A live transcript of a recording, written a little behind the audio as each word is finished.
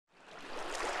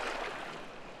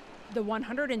The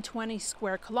 120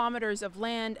 square kilometers of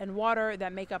land and water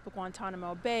that make up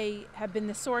Guantanamo Bay have been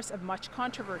the source of much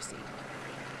controversy.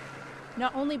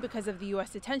 Not only because of the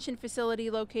U.S. detention facility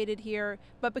located here,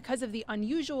 but because of the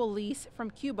unusual lease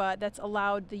from Cuba that's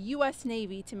allowed the U.S.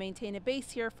 Navy to maintain a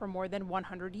base here for more than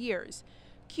 100 years.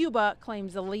 Cuba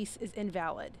claims the lease is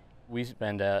invalid. We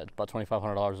spend about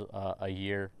 $2,500 a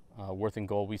year worth in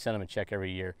gold. We send them a check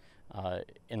every year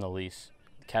in the lease.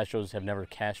 Castros have never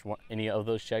cashed any of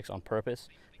those checks on purpose.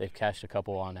 They've cashed a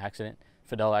couple on accident.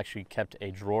 Fidel actually kept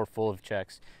a drawer full of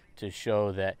checks to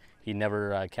show that he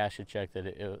never cashed a check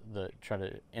that try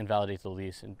to invalidate the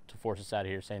lease and to force us out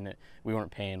of here, saying that we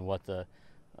weren't paying what the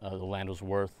land was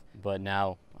worth. But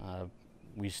now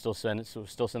we still send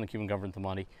the Cuban government the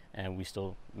money, and we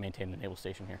still maintain the naval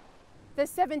station here. The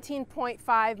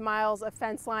 17.5 miles of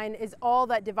fence line is all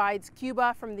that divides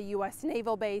Cuba from the U.S.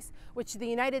 naval base, which the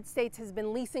United States has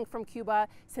been leasing from Cuba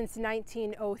since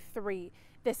 1903.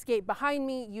 This gate behind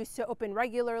me used to open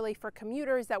regularly for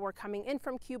commuters that were coming in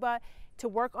from Cuba to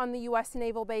work on the U.S.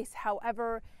 naval base.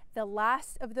 However, the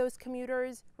last of those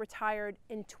commuters retired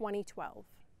in 2012.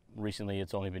 Recently,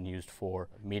 it's only been used for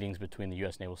meetings between the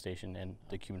U.S. Naval Station and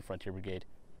the Cuban Frontier Brigade.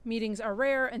 Meetings are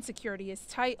rare and security is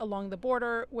tight along the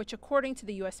border, which according to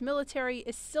the U.S. military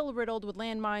is still riddled with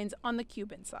landmines on the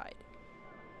Cuban side.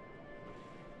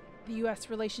 The U.S.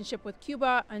 relationship with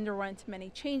Cuba underwent many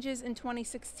changes in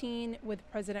 2016, with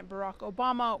President Barack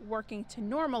Obama working to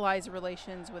normalize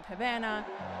relations with Havana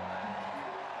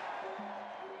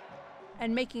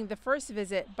and making the first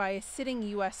visit by a sitting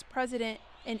U.S. president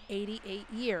in 88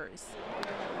 years.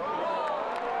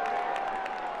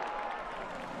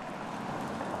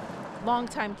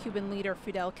 Longtime Cuban leader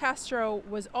Fidel Castro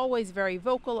was always very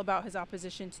vocal about his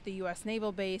opposition to the U.S.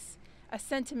 naval base, a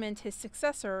sentiment his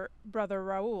successor, brother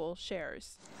Raul,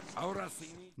 shares.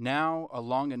 Now, a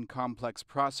long and complex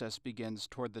process begins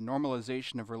toward the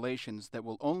normalization of relations that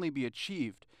will only be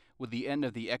achieved with the end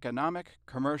of the economic,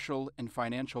 commercial, and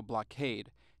financial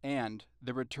blockade, and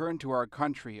the return to our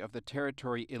country of the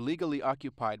territory illegally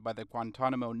occupied by the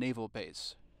Guantanamo Naval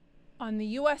Base. On the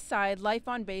U.S. side, life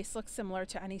on base looks similar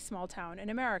to any small town in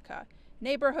America.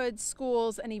 Neighborhoods,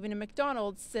 schools, and even a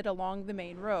McDonald's sit along the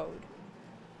main road.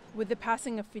 With the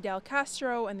passing of Fidel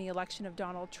Castro and the election of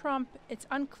Donald Trump, it's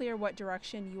unclear what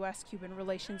direction U.S.-Cuban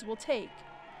relations will take.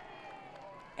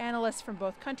 Analysts from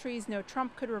both countries know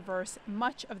Trump could reverse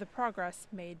much of the progress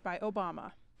made by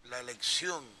Obama.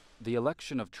 The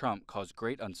election of Trump caused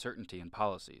great uncertainty in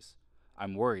policies.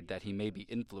 I'm worried that he may be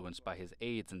influenced by his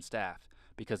aides and staff,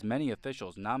 because many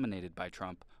officials nominated by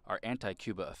Trump are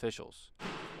anti-Cuba officials.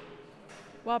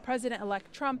 While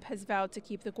President-elect Trump has vowed to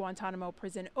keep the Guantanamo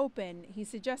prison open, he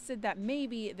suggested that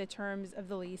maybe the terms of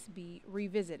the lease be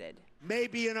revisited.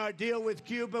 Maybe in our deal with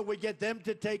Cuba, we get them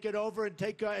to take it over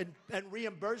and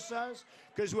reimburse us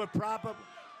because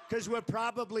we're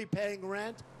probably paying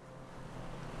rent.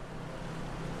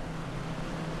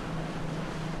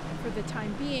 For the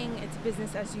time being, it's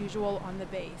business as usual on the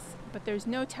base, but there's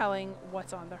no telling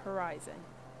what's on the horizon.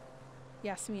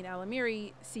 Yasmin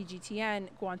El-Amiri, CGTN,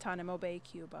 Guantanamo Bay,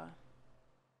 Cuba.